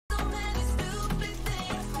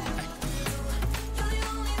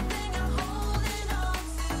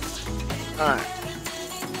Alright.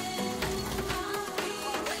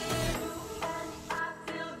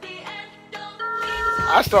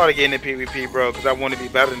 I started getting into PvP, bro, because I want to be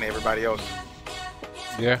better than everybody else.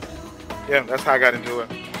 Yeah? Yeah, that's how I got into it.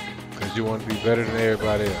 Because you want to be better than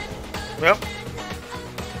everybody else. Yep.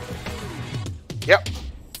 Yep.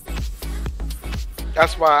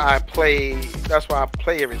 That's why I play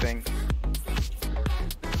everything.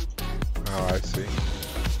 Oh, I see.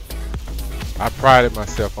 I prided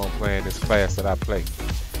myself on playing this class that I play.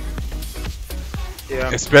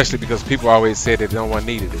 Yeah. Especially because people always said that no one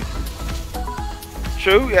needed it.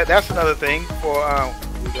 True, yeah, that's another thing for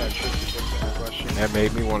we got a question. That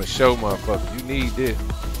made me want to show motherfuckers, you need this.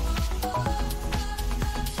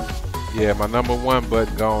 Yeah, my number 1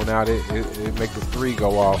 button gone out, it make the 3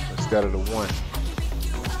 go off instead of the 1.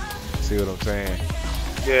 See what I'm saying?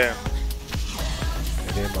 Yeah.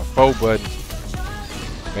 And then my 4 button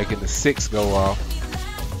making the 6 go off.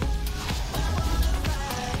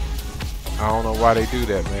 I don't know why they do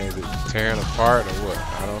that, man. Is it tearing apart or what?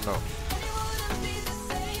 I don't know.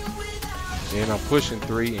 Then I'm pushing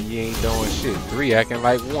 3 and you ain't doing shit. 3 acting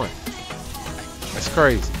like 1. That's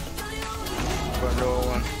crazy.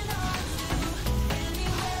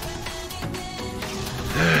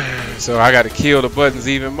 So I got to kill the buttons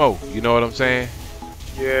even more. You know what I'm saying?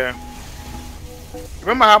 Yeah.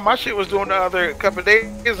 Remember how my shit was doing the other couple of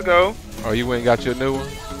days ago? Oh, you went and got your new one?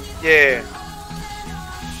 Yeah.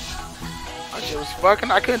 My shit was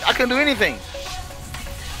fucking. I couldn't do anything.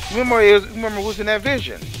 Remember who's in that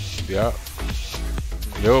vision? Yeah.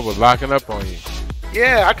 Yo was locking up on you.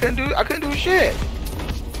 Yeah, I couldn't do shit.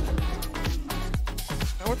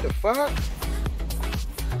 What the fuck?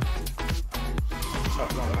 Oh,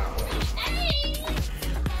 no.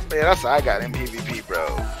 But yeah, that's how I got in PvP, bro.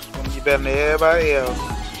 Want to be better than everybody else.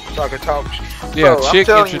 So I can talk. Yeah, bro, a chick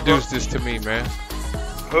introduced this to me, man.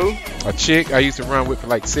 Who? A chick I used to run with for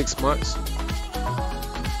like 6 months.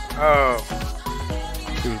 Oh.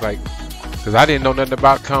 She was like, because I didn't know nothing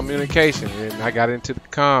about communication, and I got into the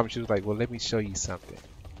comm. She was like, well, let me show you something.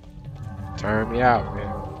 Turn me out,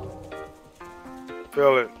 man.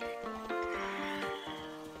 Feel it.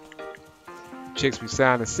 Chicks be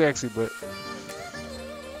sounding sexy, but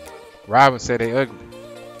Robin said they ugly.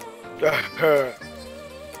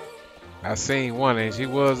 I seen one and she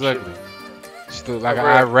was ugly. She looked like an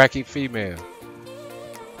Iraqi female.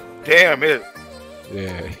 Damn it.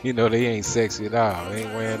 Yeah, you know they ain't sexy at all. They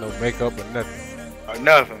ain't wearing no makeup or nothing. Or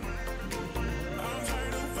nothing.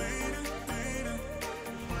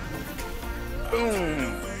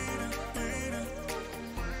 Boom.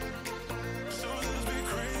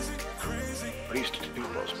 These two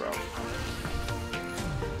bros, bro.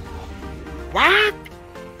 What?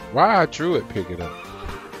 Why Drew it pick it up?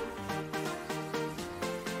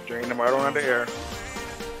 Drain them right on the air.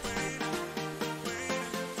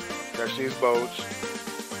 Catch these boats.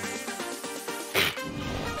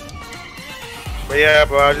 But yeah,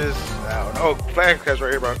 bro, I don't know. Flag catch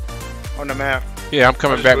right here, bro. On the map. Yeah, I'm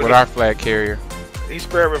coming back with our flag carrier. He's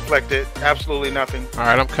spirit reflected. Absolutely nothing.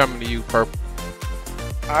 Alright, I'm coming to you, Purple.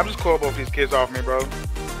 I'm just calling both these kids off me, bro.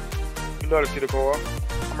 You love to see the call.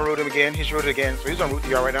 I'm gonna root him again. He's rooted again, so he's on route to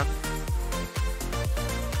y'all right now.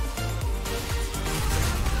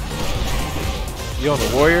 You on the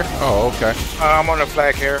warrior? Oh, okay. I'm on the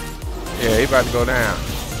flag here. Yeah, he about to go down.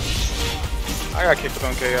 I got kicked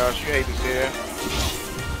on chaos. You hate to see that.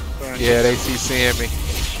 Yeah, they CCing me.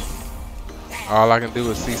 All I can do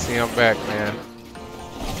is CC him back, man.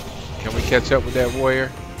 Can we catch up with that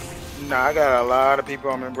warrior? Nah, I got a lot of people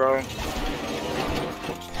on me, bro.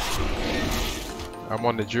 I'm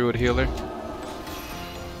on the druid healer.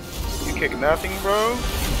 You kick nothing, bro?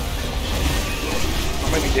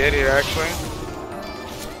 I might be dead here, actually.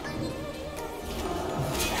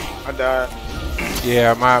 I died.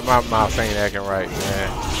 Yeah, my mouse ain't acting right, man.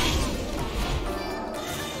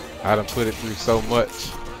 I done put it through so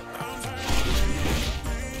much.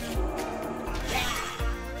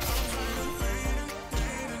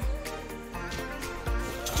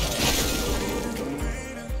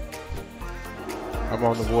 I'm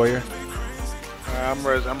on the warrior. I'm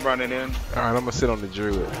running in. Alright, I'm gonna sit on the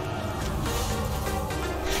druid.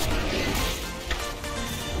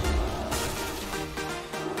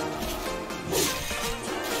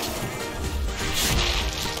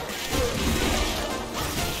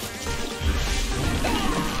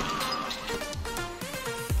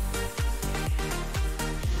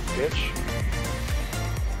 Bitch.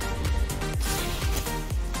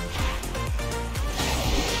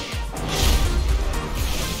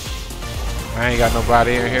 I ain't got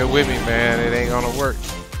nobody in here with me, man. It ain't gonna work.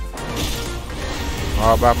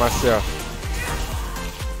 All by myself.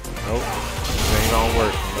 Nope. It ain't gonna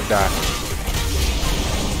work. I'm gonna die.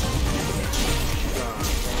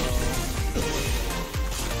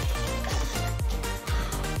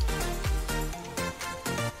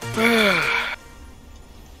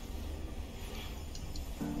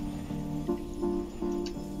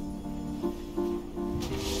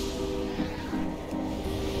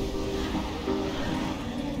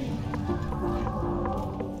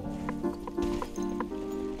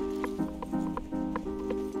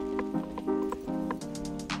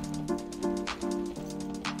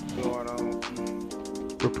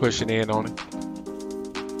 We're pushing in on it.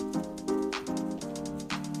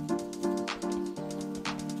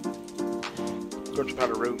 Go to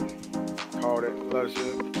powder root. Called it. Let us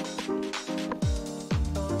shit.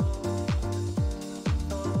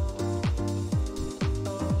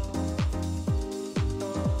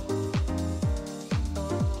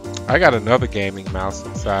 I got another gaming mouse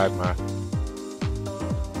inside my.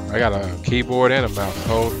 I got a keyboard and a mouse, the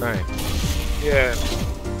whole thing. Yeah.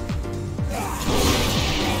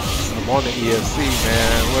 I'm on the ESC,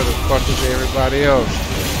 man. Where the fuck is everybody else?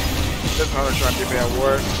 This hunter trying to get me at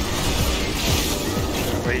work.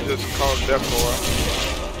 But he just called death for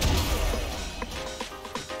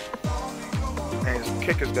her. And his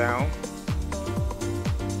kick is down.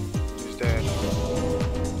 He's dead.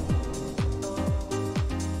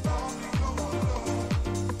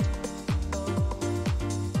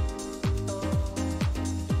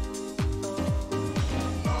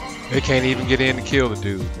 They can't even get in to kill the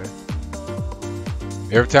dude, man.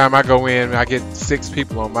 Every time I go in, I get 6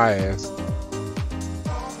 people on my ass.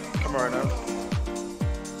 Come on now.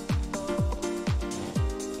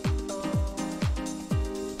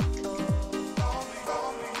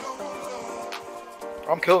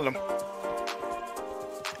 I'm killing him.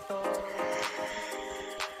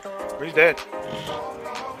 He's dead.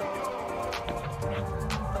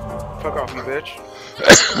 Fuck off, you bitch.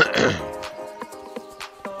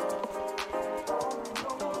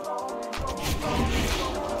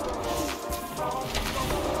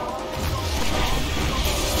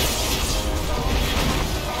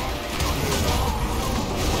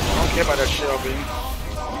 I don't care about that shell beam.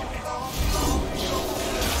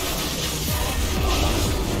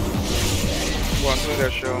 Going through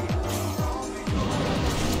that shell.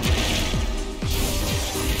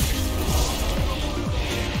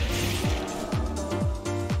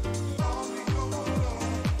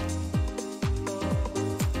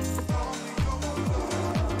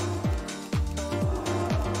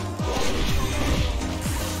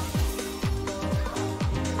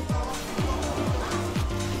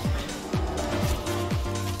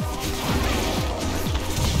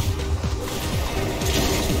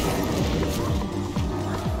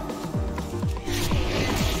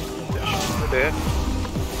 Dead.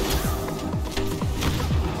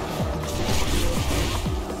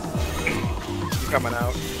 You coming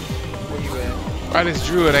out? Where you at? Why this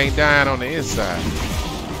druid ain't dying on the inside?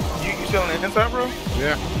 You still on the inside, bro?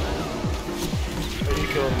 Yeah. Or you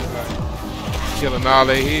killed him? Killing all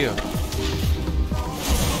they heal.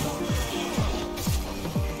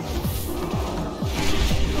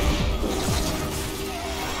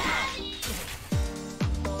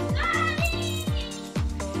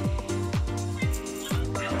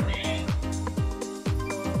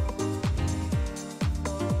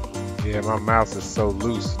 Yeah, my mouse is so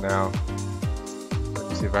loose now. Let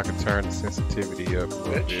me see if I can turn the sensitivity up a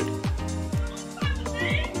little bit.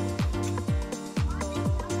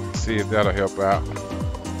 See if that'll help out.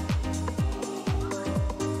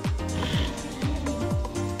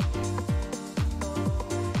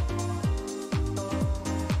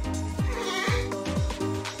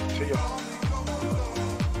 See ya.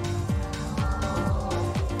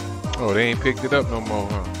 Oh, they ain't picked it up no more,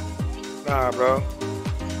 huh? Nah, bro.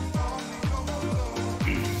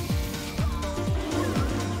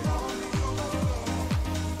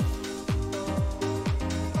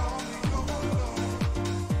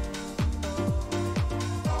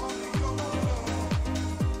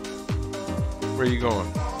 Where you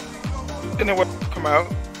going? Didn't know what come out.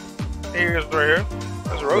 Here's right here.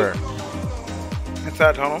 There's a road. Where?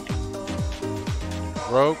 Inside tunnel.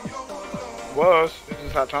 Road? Was. It's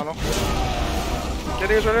inside tunnel. Yeah, it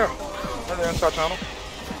is right there. Right there inside tunnel.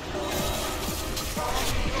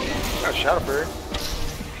 Got shot up here.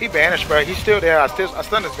 He vanished, bro. He's still there. I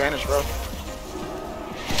stunned his vanish, bro.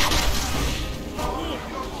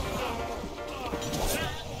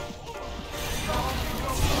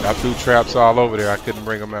 I threw traps all over there. I couldn't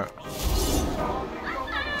bring them out.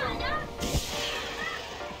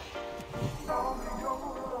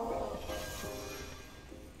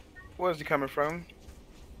 Where's he coming from?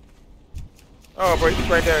 Oh, bro, he's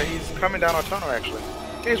right there. He's coming down our tunnel, actually.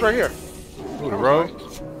 Yeah, he's right here. Who, the road?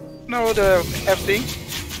 Nice. No, the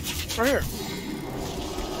FC. Right here.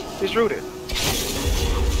 He's rooted.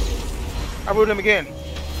 I rooted him again.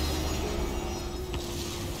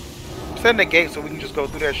 Setting the gate so we can just go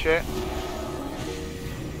through that shit.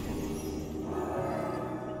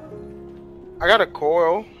 I got a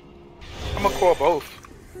coil. I'm gonna coil both.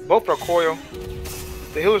 Both are coil.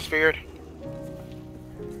 The healer's feared.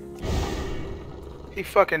 He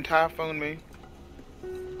fucking typhooned me.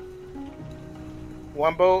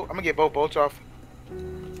 One bolt. I'm gonna get both bolts off.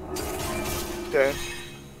 Okay.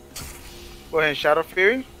 Go ahead and Shadow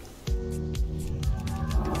Fury.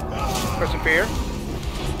 Press and fear.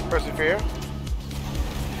 Press and fear.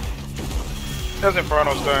 That's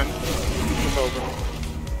Inferno stun. It's over.